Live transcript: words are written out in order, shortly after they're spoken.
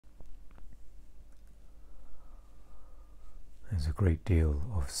There's a great deal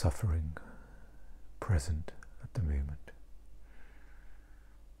of suffering present at the moment.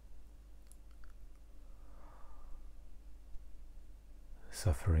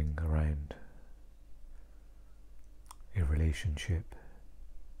 Suffering around a relationship,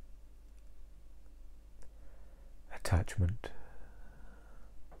 attachment,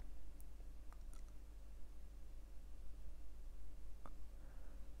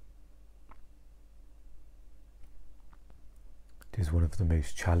 it is one of the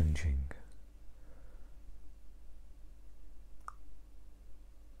most challenging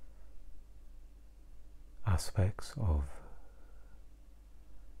aspects of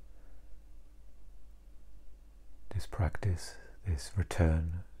this practice, this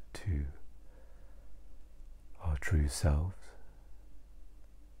return to our true selves,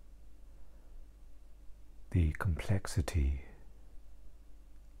 the complexity,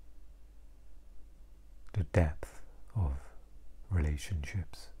 the depth of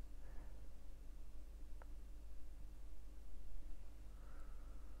relationships.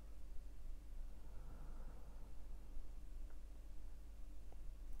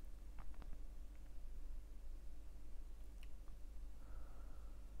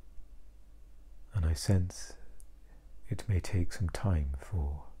 And I sense it may take some time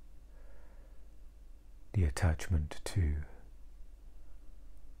for the attachment to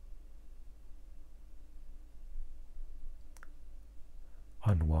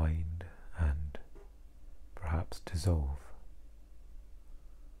unwind and perhaps dissolve.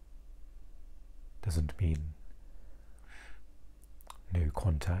 Doesn't mean no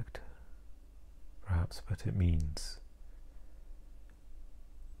contact, perhaps, but it means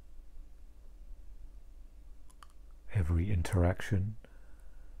every interaction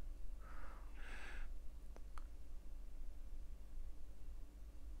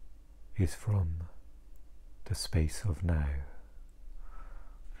is from the space of now.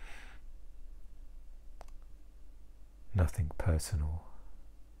 Nothing personal.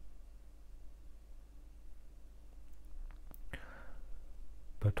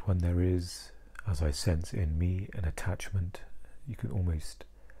 But when there is, as I sense in me, an attachment, you can almost,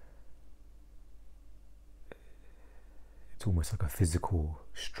 it's almost like a physical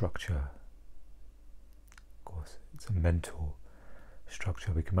structure. Of course, it's a mental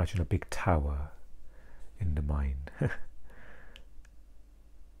structure. We can imagine a big tower in the mind.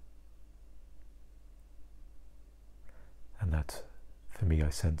 And that, for me, I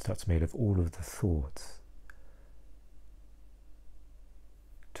sense that's made of all of the thoughts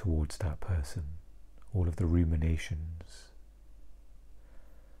towards that person, all of the ruminations,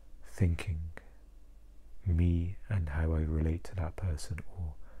 thinking me and how I relate to that person,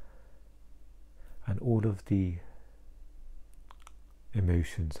 and all of the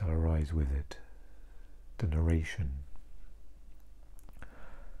emotions that arise with it, the narration.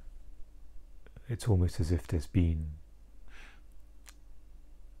 It's almost as if there's been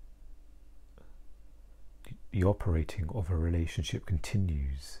the operating of a relationship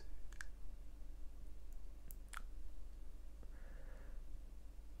continues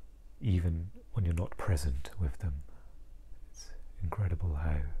even when you're not present with them. It's incredible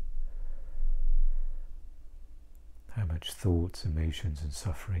how much thoughts, emotions and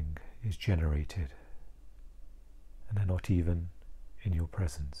suffering is generated, and they're not even in your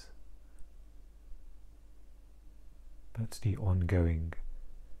presence. But the ongoing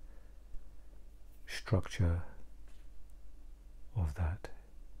structure of that.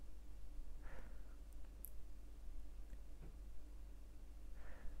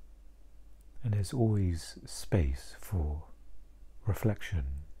 And there's always space for reflection,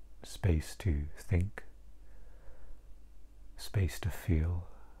 space to think, space to feel.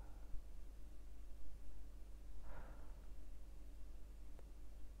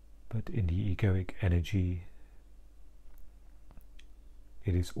 But in the egoic energy,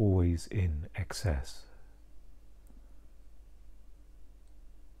 it is always in excess.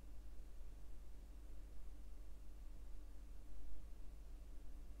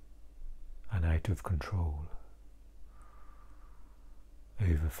 And out of control,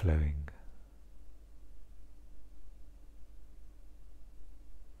 overflowing.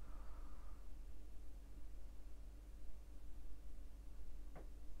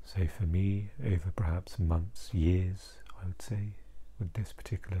 So for me, over perhaps months, years, I would say, with this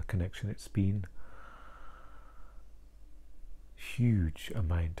particular connection, it's been huge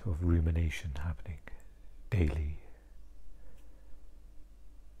amount of rumination happening daily.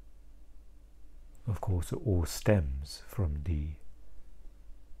 Of course, it all stems from the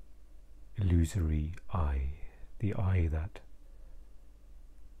illusory I, the I that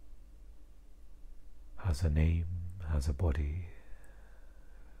has a name, has a body,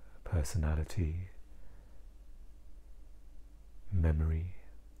 personality, memory.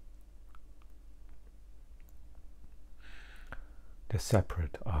 The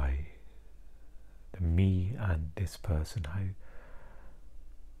separate I, the me and this person, how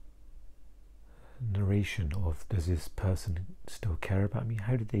narration of, does this person still care about me?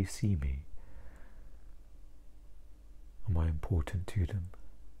 How do they see me? Am I important to them?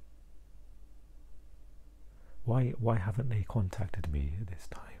 Why haven't they contacted me at this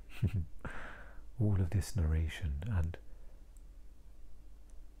time? All of this narration, and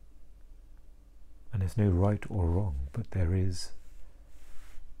there's no right or wrong, but there's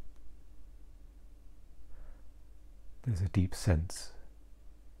a deep sense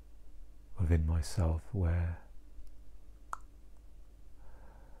within myself where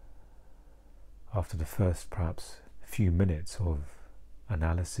after the first perhaps few minutes of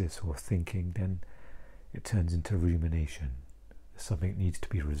analysis or thinking, then it turns into rumination. Something needs to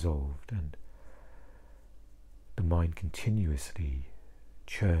be resolved, and the mind continuously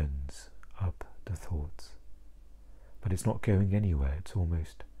churns up the thoughts, but it's not going anywhere. It's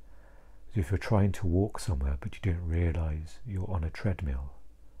almost as if you're trying to walk somewhere, but you don't realize you're on a treadmill,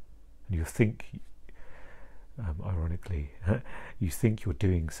 and you think, ironically, you think you're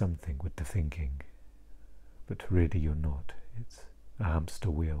doing something with the thinking, but really you're not. It's a hamster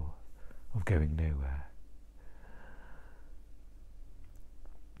wheel of going nowhere.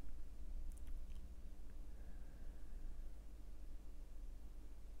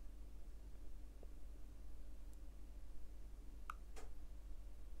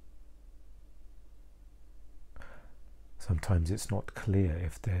 Sometimes it's not clear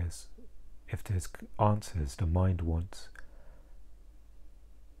if there's answers. The mind wants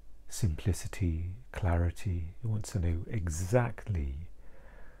simplicity, clarity. It wants to know exactly,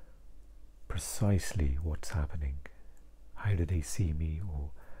 precisely what's happening. How do they see me, or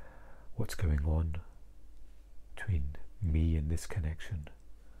what's going on between me and this connection?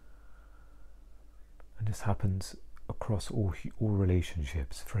 And this happens across all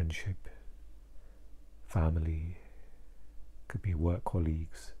relationships, friendship, family, could be work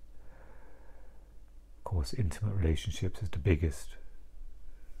colleagues. Of course, intimate relationships is the biggest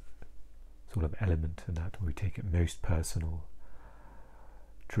sort of element in that, where we take it most personal,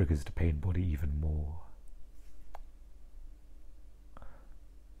 triggers the pain body even more.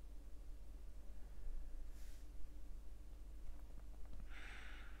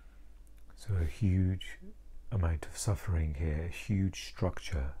 So a huge amount of suffering here, a huge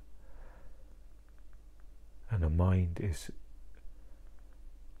structure, and the mind is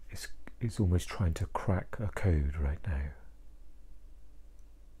almost trying to crack a code right now.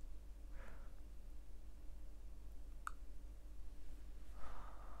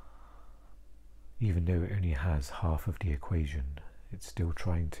 Even though it only has half of the equation, it's still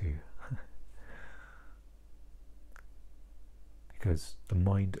trying to. Because the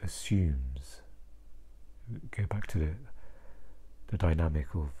mind assumes, go back to the dynamic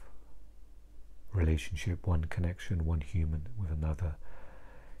of relationship, one connection, one human with another.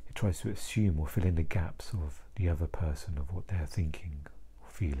 It tries to assume or fill in the gaps of the other person, of what they're thinking or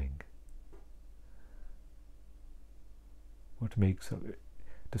feeling. What makes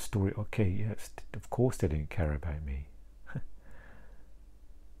the story okay? Yes, of course they don't care about me.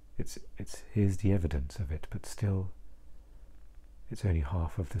 It's here's the evidence of it, but still, it's only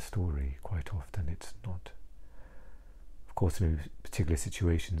half of the story. Quite often, it's not. Of course, there may be particular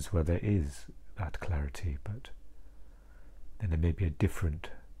situations where there is that clarity, but then there may be a different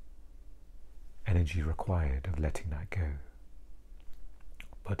energy required of letting that go.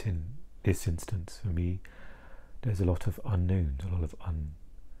 But in this instance, for me, there's a lot of unknowns, a lot of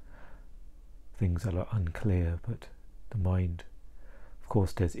things that are unclear, but the mind, of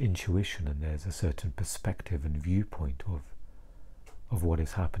course, there's intuition and there's a certain perspective and viewpoint of what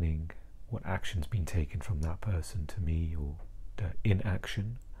is happening, what action's been taken from that person to me, or the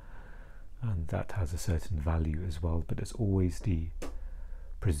inaction, and that has a certain value as well. But there's always the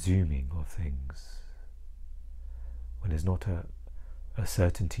presuming of things. When there's not a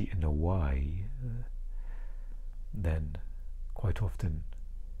certainty in the why, then quite often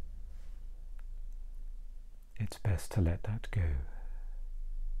it's best to let that go.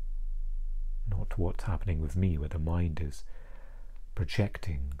 Not what's happening with me, where the mind is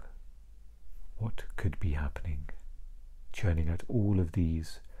projecting what could be happening, churning out all of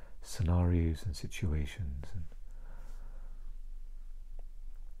these scenarios and situations.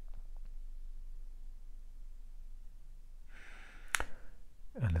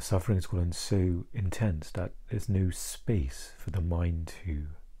 And the suffering has gotten so intense that there's no space for the mind to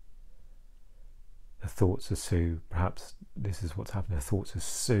the thoughts are so, perhaps this is what's happening, the thoughts are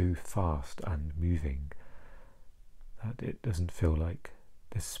so fast and moving that it doesn't feel like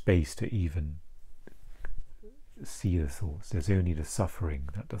there's space to even see the thoughts. There's only the suffering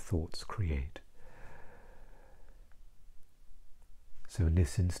that the thoughts create. So in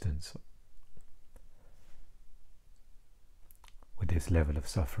this instance, with this level of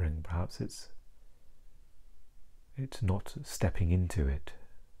suffering, perhaps it's not stepping into it,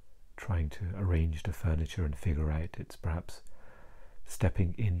 trying to arrange the furniture and figure out. It's perhaps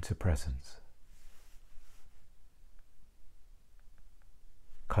stepping into presence,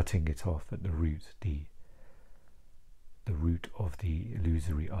 cutting it off at the root, the root of the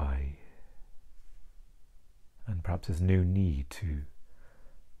illusory I. And perhaps there's no need to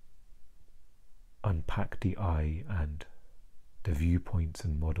unpack the I and the viewpoints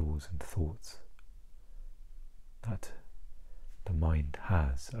and models and thoughts that the mind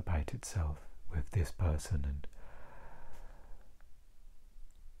has about itself with this person,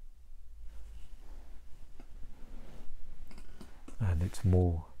 and it's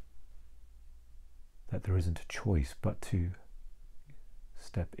more that there isn't a choice but to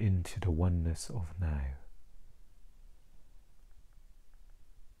step into the oneness of now.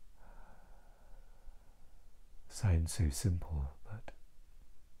 Sounds so simple, but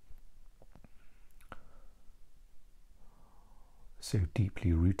so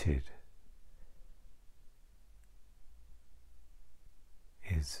deeply rooted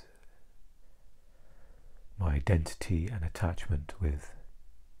is my identity and attachment with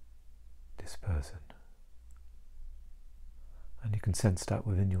this person. And you can sense that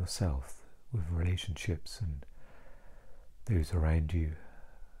within yourself, with relationships and those around you.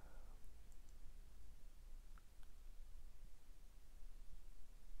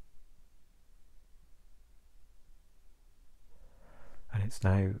 And it's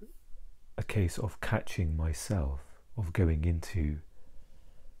now a case of catching myself, of going into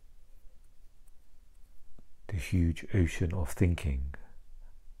the huge ocean of thinking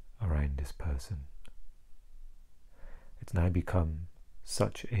around this person. It's now become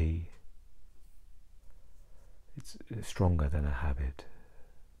such a, it's stronger than a habit.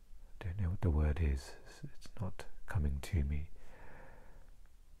 I don't know what the word is, it's not coming to me.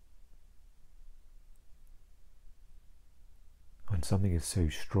 When something is so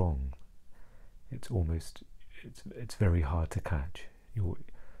strong, it's very hard to catch.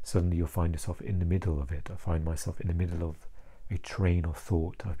 Suddenly you'll find yourself in the middle of it. I find myself in the middle of a train of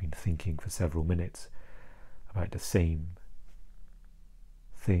thought. I've been thinking for several minutes about the same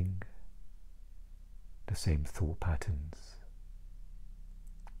thing, the same thought patterns.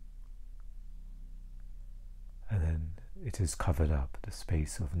 And then it is covered up, the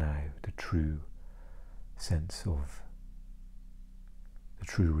space of now, the true sense of the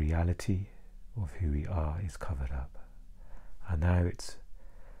true reality of who we are is covered up. And now it's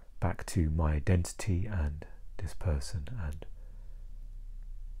back to my identity and this person and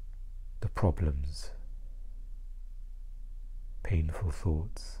the problems, painful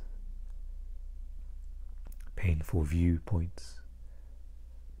thoughts, painful viewpoints,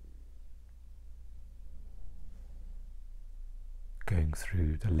 going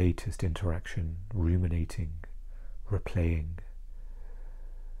through the latest interaction, ruminating, replaying,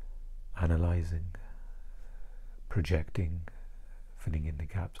 analysing, projecting, filling in the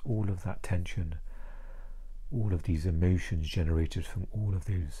gaps, all of that tension, all of these emotions generated from all of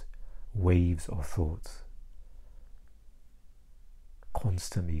those waves of thoughts,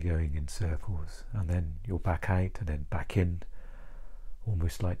 constantly going in circles, and then you're back out and then back in,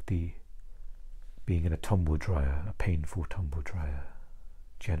 almost like being in a tumble dryer, a painful tumble dryer,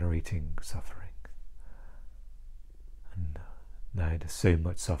 generating suffering. And now there's so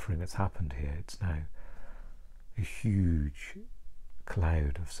much suffering that's happened here. It's now a huge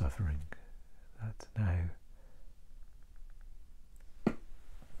cloud of suffering that's now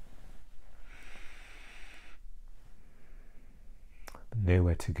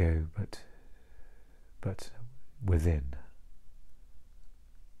nowhere to go but within.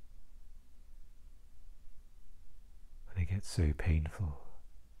 And it gets so painful.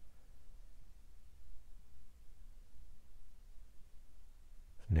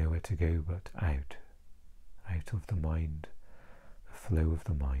 There's nowhere to go but out of the mind, the flow of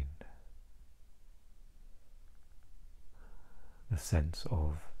the mind, the sense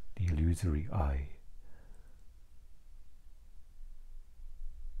of the illusory I.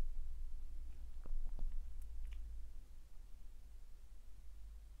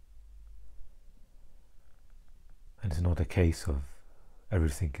 And it's not a case of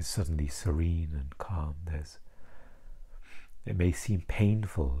everything is suddenly serene and calm. It may seem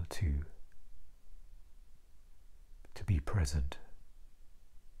painful to to be present,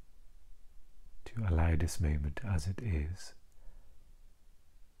 to allow this moment as it is.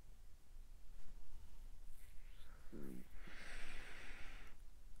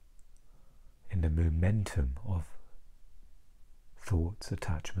 In the momentum of thoughts,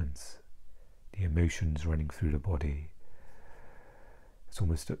 attachments, the emotions running through the body, it's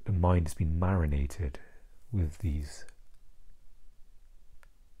almost that the mind has been marinated with these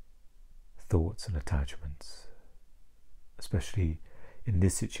thoughts and attachments, especially in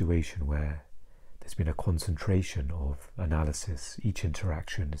this situation where there's been a concentration of analysis. Each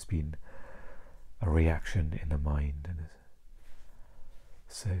interaction has been a reaction in the mind, and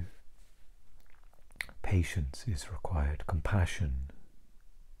so patience is required. Compassion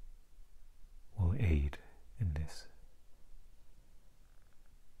will aid in this.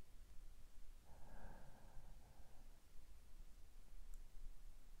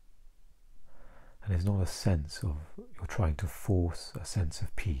 And there's not a sense of you're trying to force a sense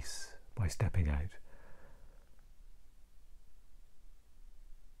of peace by stepping out.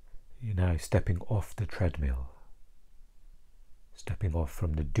 You're now stepping off the treadmill, stepping off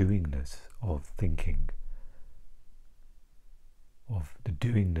from the doingness of thinking, of the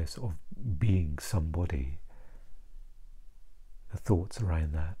doingness of being somebody, the thoughts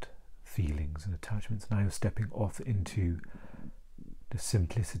around that, feelings and attachments. Now you're stepping off into the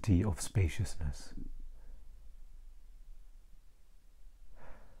simplicity of spaciousness.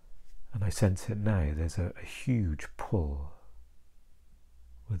 And I sense it now, there's a huge pull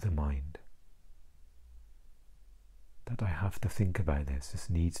with the mind, that I have to think about this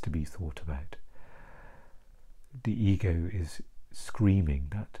needs to be thought about. The ego is screaming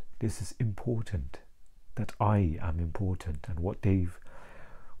that this is important, that I am important, and what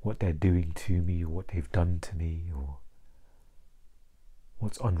they're doing to me, or what they've done to me, or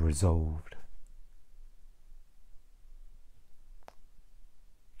what's unresolved.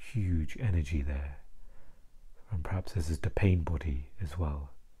 Huge energy there. And perhaps this is the pain body as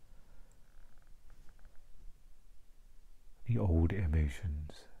well. The old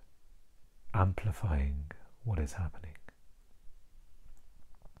emotions amplifying what is happening.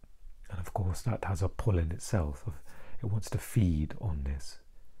 And of course that has a pull in itself. It wants to feed on this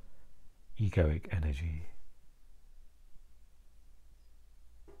egoic energy.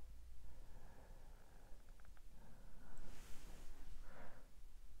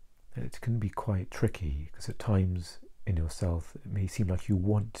 It can be quite tricky, because at times in yourself it may seem like you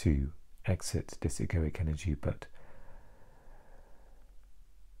want to exit this egoic energy, but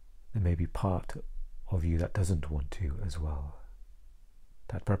there may be part of you that doesn't want to as well,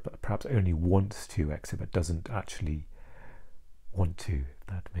 that perhaps only wants to exit but doesn't actually want to, if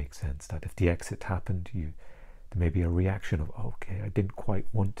that makes sense. That if the exit happened, there may be a reaction of, oh, okay, I didn't quite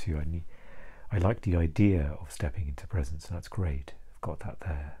want to, I like the idea of stepping into presence, and that's great, I've got that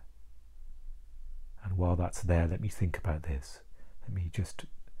there. And while that's there, let me think about this. Let me just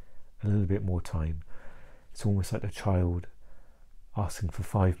a little bit more time. It's almost like a child asking for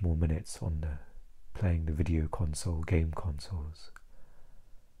 5 more minutes on playing the video console, game consoles.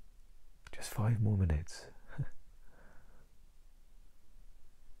 Just 5 more minutes.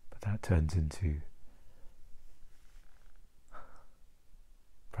 But that turns into,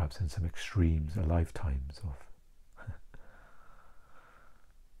 perhaps in some extremes, a lifetimes of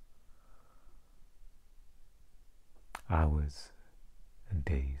hours and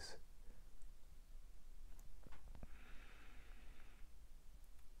days.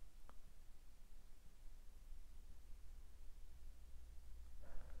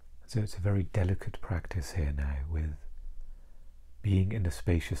 So it's a very delicate practice here now, with being in the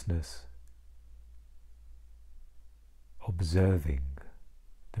spaciousness, observing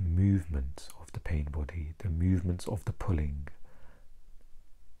the movements of the pain body, the movements of the pulling,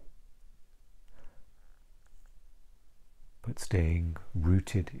 but staying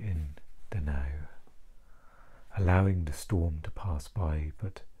rooted in the now, allowing the storm to pass by,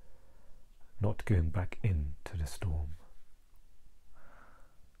 but not going back into the storm.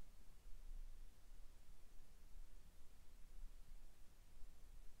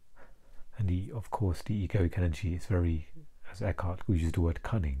 And of course the egoic energy is very, as Eckhart uses the word,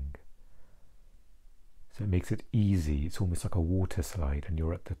 cunning. So it makes it easy. It's almost like a water slide and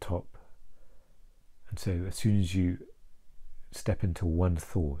you're at the top. And so as soon as you step into one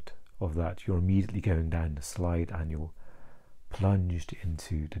thought of that, you're immediately going down the slide and you're plunged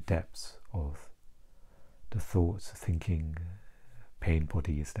into the depths of the thoughts, thinking, pain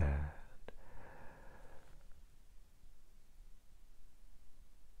body is there.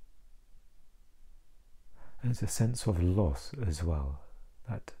 And there's a sense of loss as well,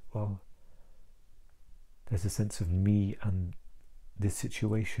 that, well, there's a sense of me and this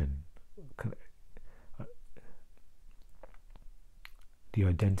situation. The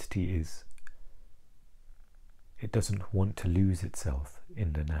identity is, it doesn't want to lose itself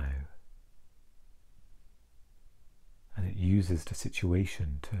in the now. And it uses the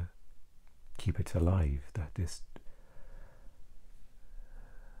situation to keep it alive, that this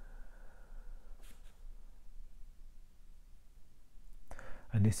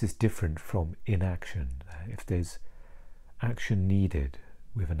and this is different from inaction. If there's action needed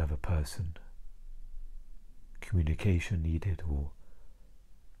with another person, communication needed, or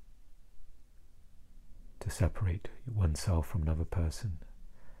to separate oneself from another person,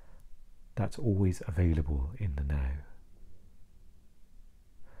 that's always available in the now.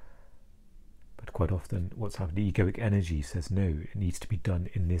 But quite often what's happened, the egoic energy says no, it needs to be done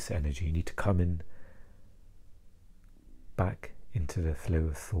in this energy. You need to come in back into the flow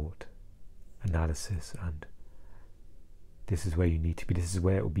of thought, analysis, and this is where you need to be, this is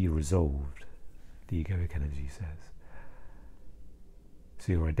where it will be resolved, the egoic energy says.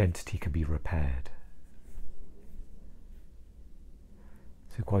 So your identity can be repaired.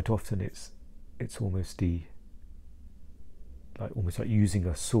 So quite often it's almost almost like using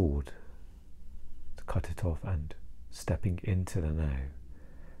a sword to cut it off and stepping into the now.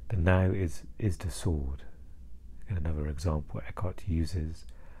 The now is the sword. In another example Eckhart uses,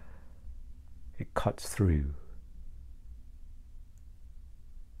 it cuts through.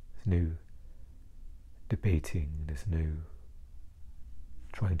 There's no debating, there's no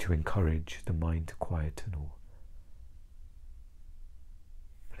trying to encourage the mind to quieten or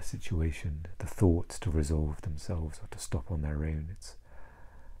the situation, the thoughts to resolve themselves or to stop on their own.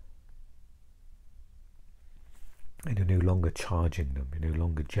 And you're no longer charging them, you're no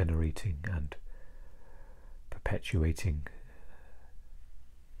longer generating and perpetuating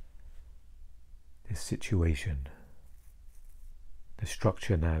this situation. The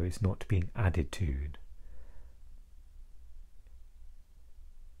structure now is not being added to.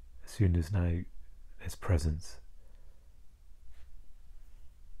 As soon as now there's presence,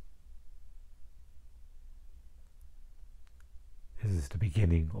 this is the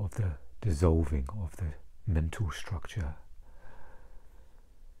beginning of the dissolving of the mental structure.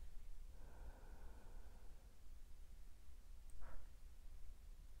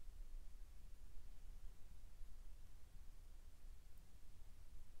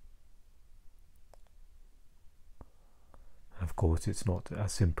 Of course, it's not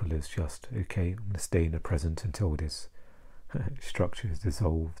as simple as just, okay, I'm going to stay in the present until this structure is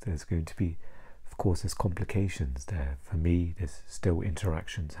dissolved. There's going to be, of course, there's complications there. For me, there's still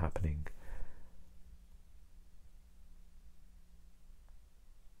interactions happening.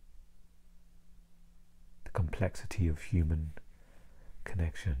 The complexity of human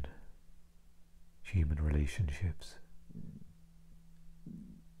connection, human relationships.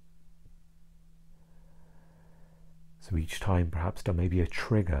 So each time perhaps there may be a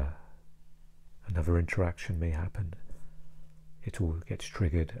trigger, another interaction may happen, it all gets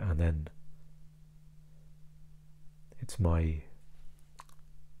triggered, and then it's my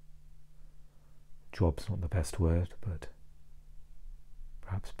job's not the best word, but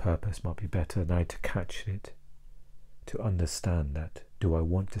perhaps purpose might be better now, to catch it, to understand that, do I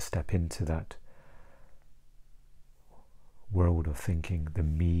want to step into that world of thinking, the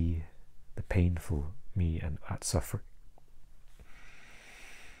me, the painful me, and at suffering?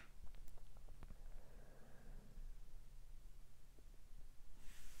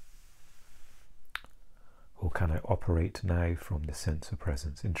 Or can I operate now from the sense of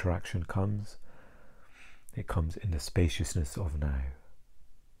presence? Interaction comes, it comes in the spaciousness of now.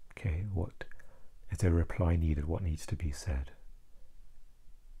 Okay, what is there a reply needed? What needs to be said?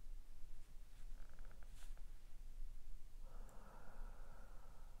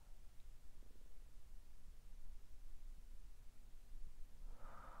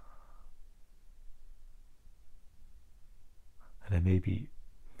 And there may be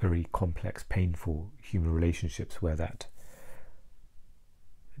very complex, painful human relationships where that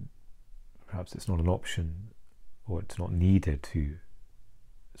perhaps it's not an option, or it's not needed to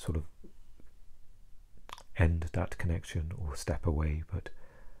sort of end that connection or step away, but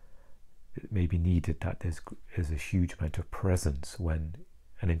it may be needed that there's a huge amount of presence when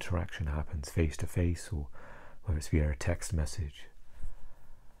an interaction happens face to face, or whether it's via a text message.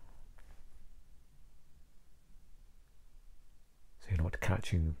 You're not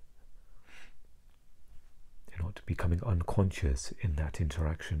catching, you're not becoming unconscious in that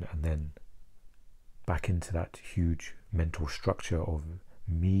interaction and then back into that huge mental structure of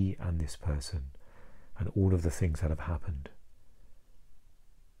me and this person and all of the things that have happened.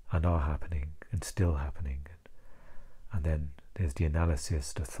 and are happening and still happening. And then there's the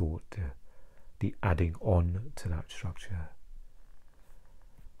analysis, the thought, the adding on to that structure.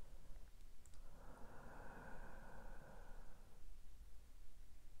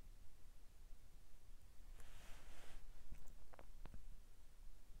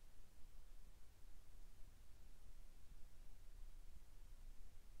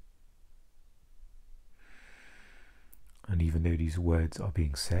 And even though these words are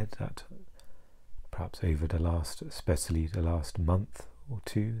being said, that perhaps over the last, especially the last month or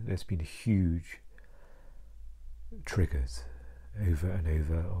two, there's been huge triggers over and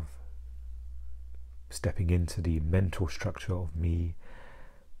over of stepping into the mental structure of me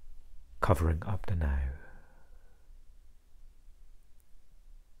covering up the now.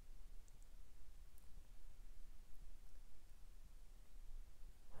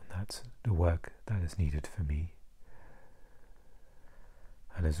 And that's the work that is needed for me.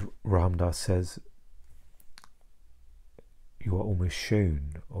 And as Ram Dass says, you are almost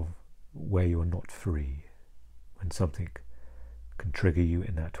shown of where you are not free. When something can trigger you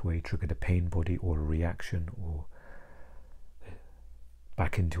in that way, trigger the pain body or a reaction, or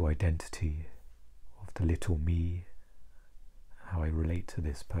back into identity of the little me, how I relate to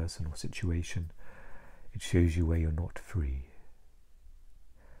this person or situation, it shows you where you're not free.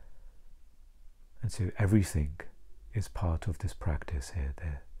 And so everything is part of this practice here,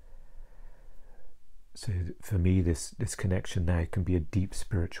 there. So for me, this connection now can be a deep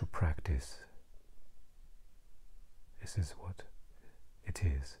spiritual practice. This is what it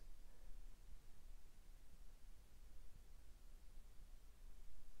is.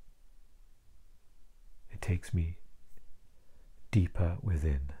 It takes me deeper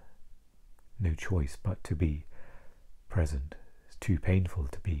within. No choice but to be present. It's too painful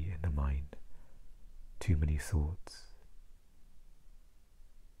to be in the mind. Too many thoughts.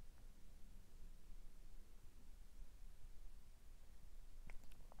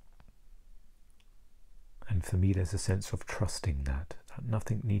 And for me, there's a sense of trusting that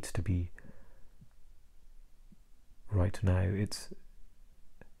nothing needs to be right now. It's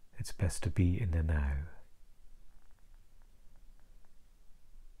best to be in the now.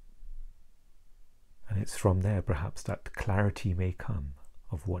 And it's from there, perhaps, that clarity may come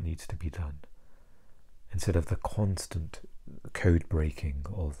of what needs to be done, instead of the constant code breaking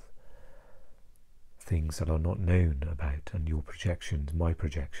of things that are not known about, and your projections, my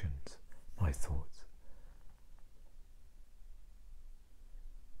thoughts.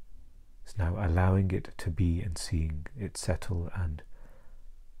 It's now allowing it to be and seeing it settle, and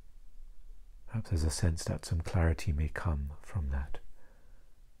perhaps there's a sense that some clarity may come from that.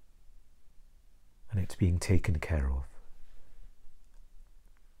 And it's being taken care of.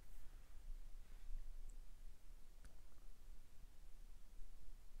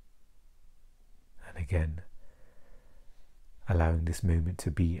 And again, allowing this moment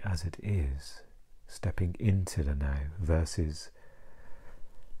to be as it is, stepping into the now versus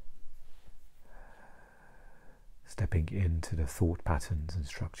stepping into the thought patterns and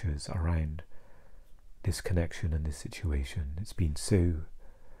structures around this connection and this situation. It's been so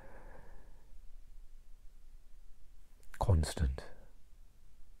constant.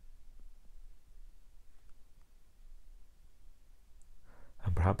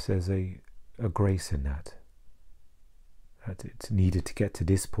 And perhaps there's a grace in that it's needed to get to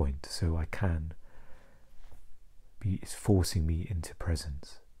this point, so I can be, it's forcing me into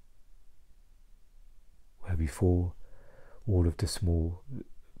presence. Where before, all of the small,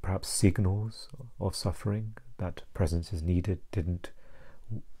 perhaps signals of suffering, that presence is needed,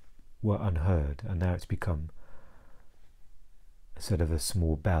 were unheard, and now it's become sort of a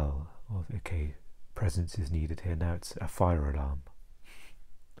small bell of, okay, presence is needed here. Now it's a fire alarm.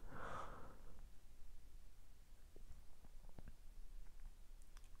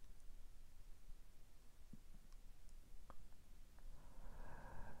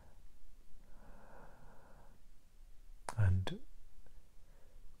 And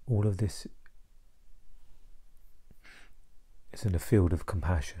all of this is in a field of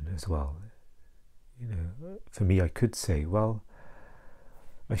compassion as well. You know, for me, I could say, well,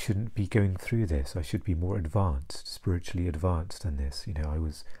 I shouldn't be going through this. I should be more advanced, spiritually advanced than this. You know, I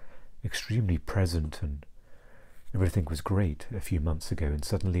was extremely present and everything was great a few months ago, and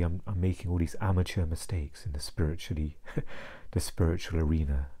suddenly I'm making all these amateur mistakes in the spiritual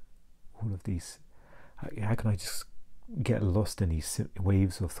arena. All of these, how can I just get lost in these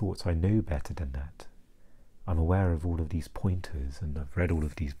waves of thoughts? I know better than that. I'm aware of all of these pointers and I've read all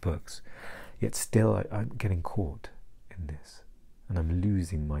of these books, yet still I'm getting caught in this and I'm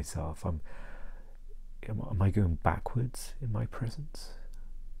losing myself. Am I going backwards in my presence?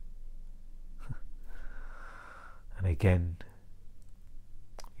 And again,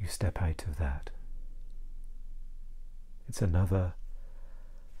 you step out of that. It's another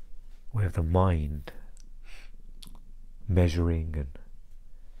way of the mind measuring and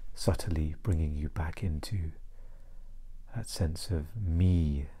subtly bringing you back into that sense of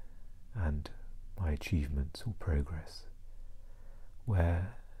me and my achievements or progress,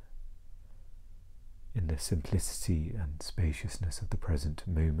 where in the simplicity and spaciousness of the present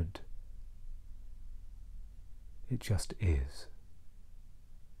moment, it just is.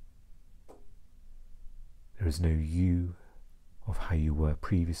 There is no you of how you were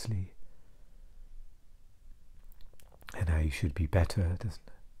previously and how you should be better.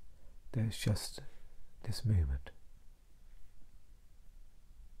 There's just this moment.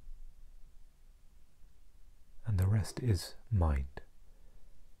 And the rest is mind.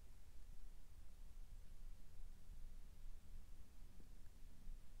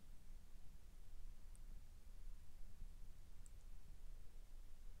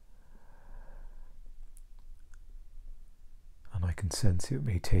 And I can sense it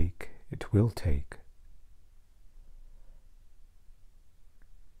will take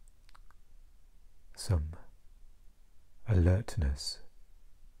some alertness,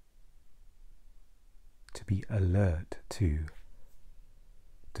 to be alert to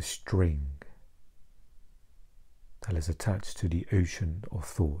the string that is attached to the ocean of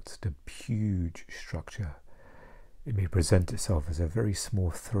thoughts, the huge structure. It may present itself as a very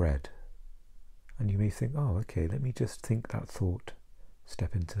small thread, and you may think, oh, okay, let me just think that thought,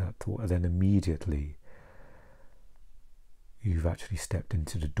 step into that thought, and then immediately you've actually stepped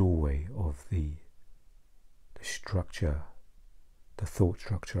into the doorway of the structure, the thought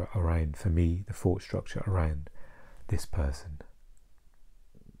structure around, for me, the thought structure around this person.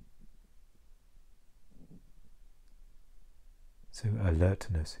 So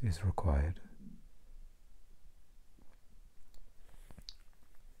alertness is required.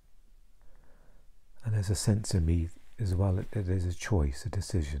 And there's a sense in me as well that there's a choice, a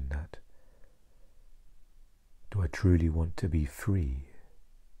decision that, do I truly want to be free?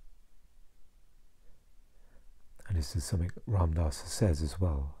 And this is something Ram Dass says as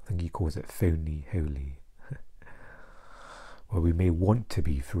well. I think he calls it phony holy. Where we may want to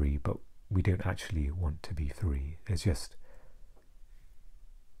be free, but we don't actually want to be free. It's just,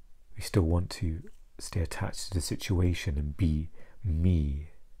 we still want to stay attached to the situation and be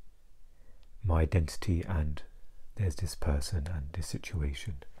me, my identity, and there's this person and this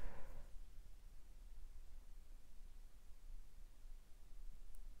situation.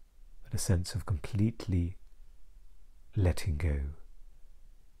 But a sense of completely letting go,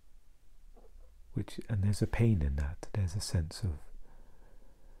 and there's a pain in that. There's a sense of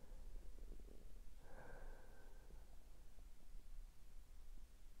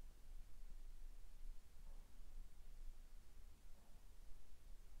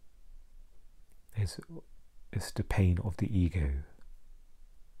it's the pain of the ego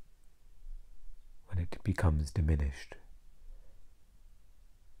when it becomes diminished.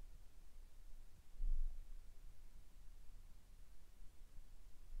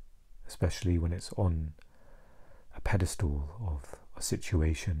 Especially when it's on a pedestal of a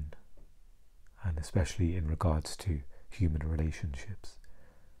situation, and especially in regards to human relationships.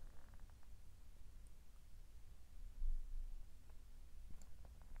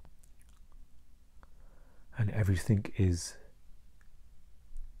 And everything is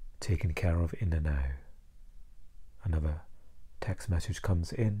taken care of in the now. Another text message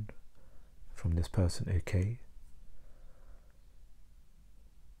comes in from this person, okay.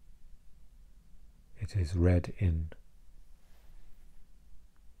 It is read in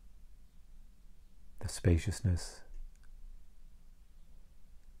the spaciousness,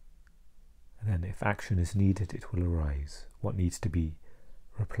 and then if action is needed, it will arise. What needs to be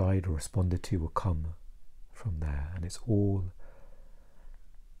replied or responded to will come from there, and it's all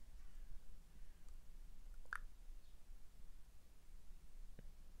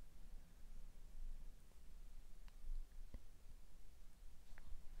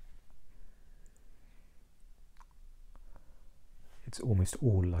it's almost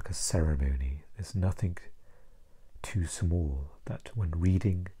all like a ceremony. There's nothing too small that when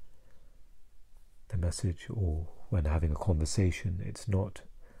reading the message or when having a conversation, it's not,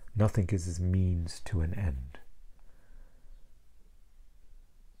 nothing is as means to an end.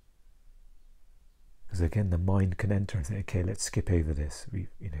 Because again, the mind can enter and say, okay, let's skip over this. We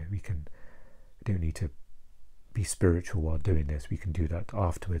don't need to be spiritual while doing this. We can do that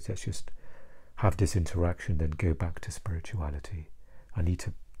afterwards. Let's just have this interaction, then go back to spirituality. I need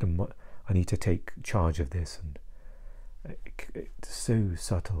to take charge of this, and it's so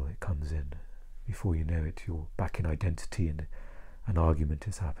subtle it comes in. before you know it, you're back in identity and an argument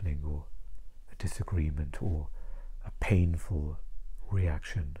is happening, or a disagreement, or a painful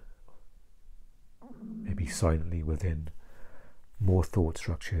reaction, maybe silently within, more thought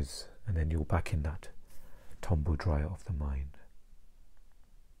structures, and then you're back in that tumble dryer of the mind.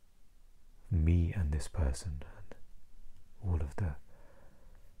 Me and this person, and all of the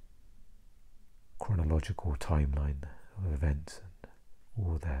chronological timeline of events, and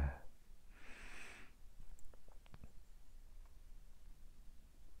all there.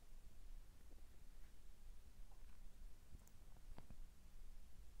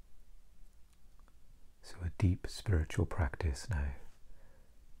 So a deep spiritual practice now.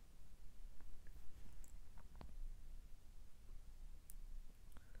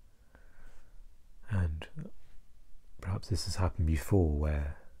 And perhaps this has happened before,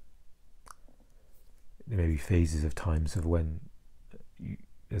 where there may be phases of times of when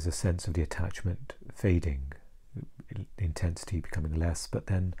there's a sense of the attachment fading, the intensity becoming less, but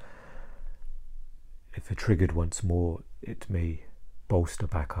then if it triggered once more, it may bolster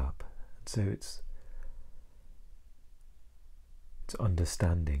back up. And so it's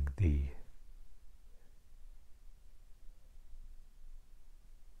understanding the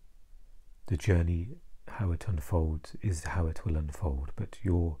journey, how it unfolds is how it will unfold, but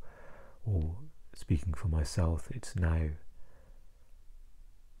or speaking for myself, it's now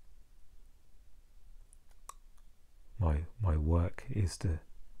my work is to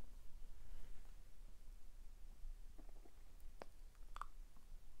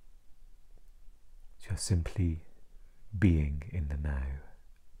just simply being in the now.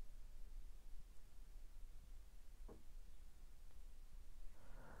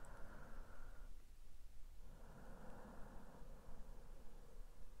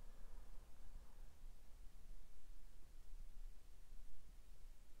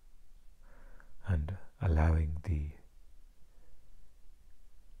 And allowing the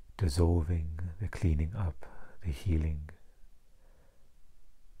dissolving, the cleaning up, the healing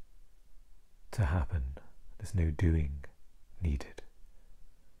to happen. There's no doing needed.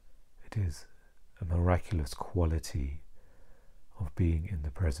 It is a miraculous quality of being in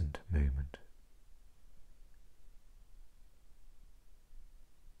the present moment.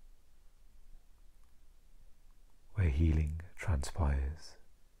 Where healing transpires,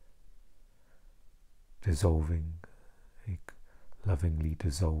 dissolving, a lovingly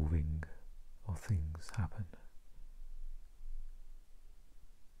dissolving of things happen.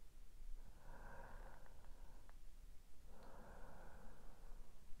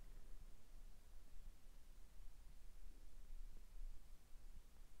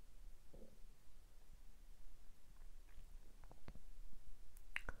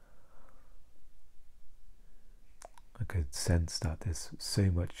 I could sense that there's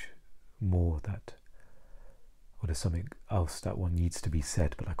so much more that, or there's something else that one needs to be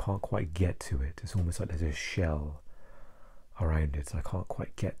said, but I can't quite get to it. It's almost like there's a shell around it, so I can't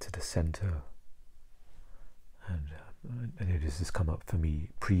quite get to the center. And I know this has come up for me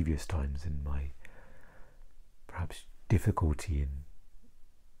previous times in my perhaps difficulty in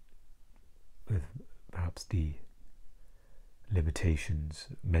with perhaps the limitations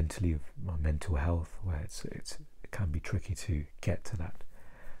mentally of my mental health, where it can be tricky to get to that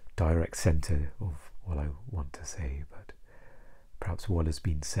direct center of what I want to say, but perhaps what has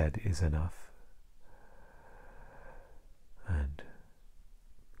been said is enough. And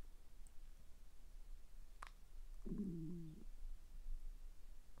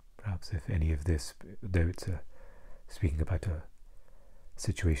perhaps if any of this, though it's speaking about a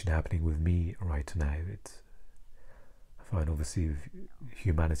situation happening with me right now, I find obviously with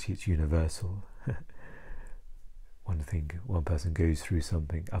humanity it's universal. One person goes through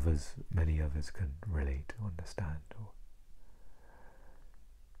something, many others can relate or understand.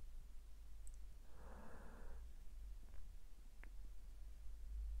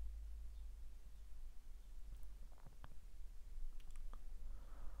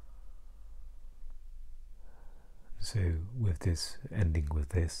 So with this, ending with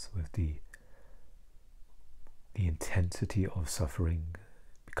this, with the intensity of suffering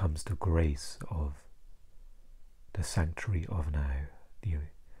becomes the grace of the sanctuary of now.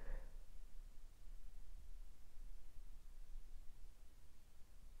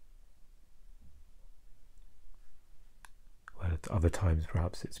 Well, at other times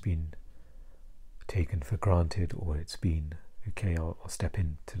perhaps it's been taken for granted, or it's been, okay, I'll step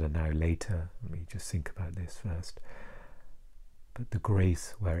into the now later, let me just think about this first. But the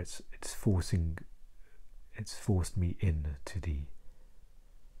grace where it's forced me into the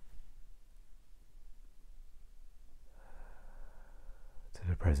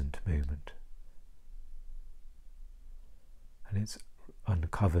present moment, And it's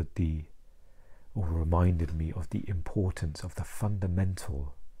uncovered or reminded me of the importance of the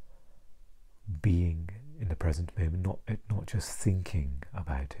fundamental being in the present moment, not just thinking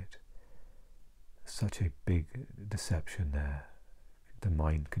about it. Such a big deception there. The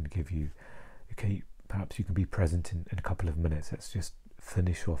mind can give you, okay, perhaps you can be present in a couple of minutes. Let's just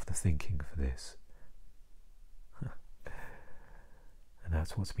finish off the thinking for this. And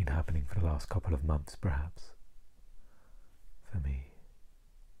that's what's been happening for the last couple of months, perhaps, for me.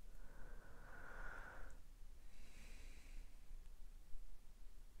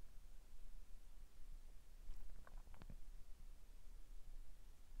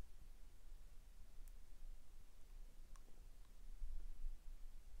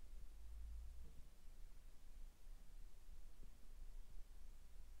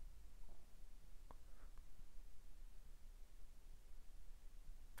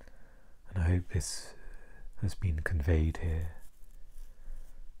 And I hope this has been conveyed here,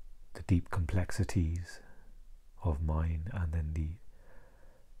 the deep complexities of mind, and then the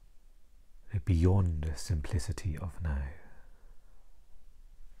beyond simplicity of now.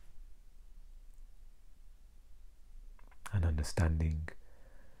 And understanding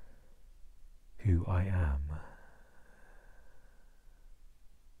who I am,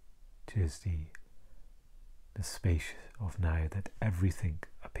 which is the space of now that everything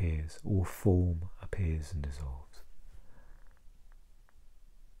appears, all form appears and dissolves.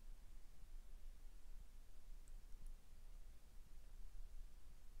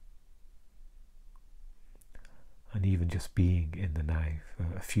 And even just being in the now for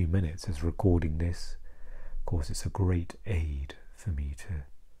a few minutes as recording this, of course, it's a great aid for me to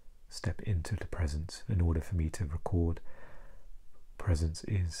step into the presence. In order for me to record, presence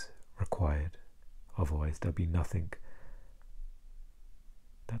is required. Otherwise there'll be nothing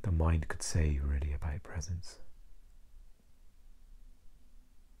that the mind could say really about presence.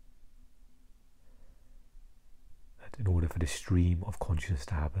 That in order for the stream of consciousness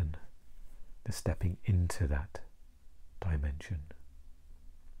to happen, the stepping into that dimension,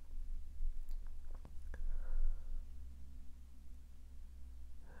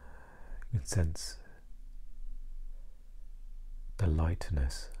 you can sense the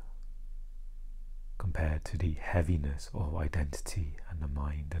lightness compared to the heaviness of identity and the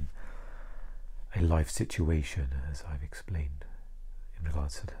mind, and a life situation, as I've explained in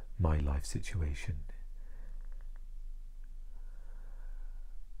regards to my life situation.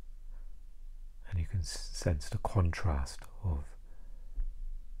 And you can sense the contrast of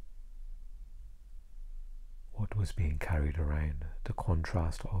what was being carried around, the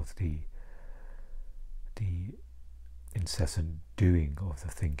contrast of the incessant doing of the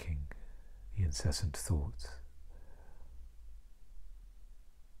thinking, the incessant thoughts,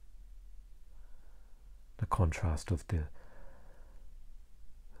 the contrast of the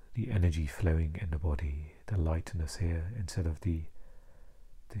energy flowing in the body, the lightness here instead of the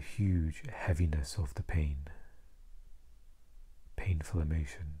huge heaviness of the painful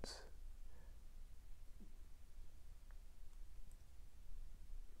emotions.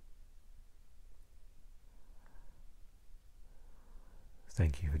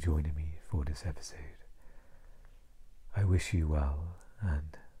 Thank you for joining me for this episode. I wish you well,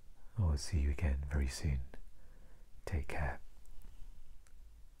 and I will see you again very soon. Take care.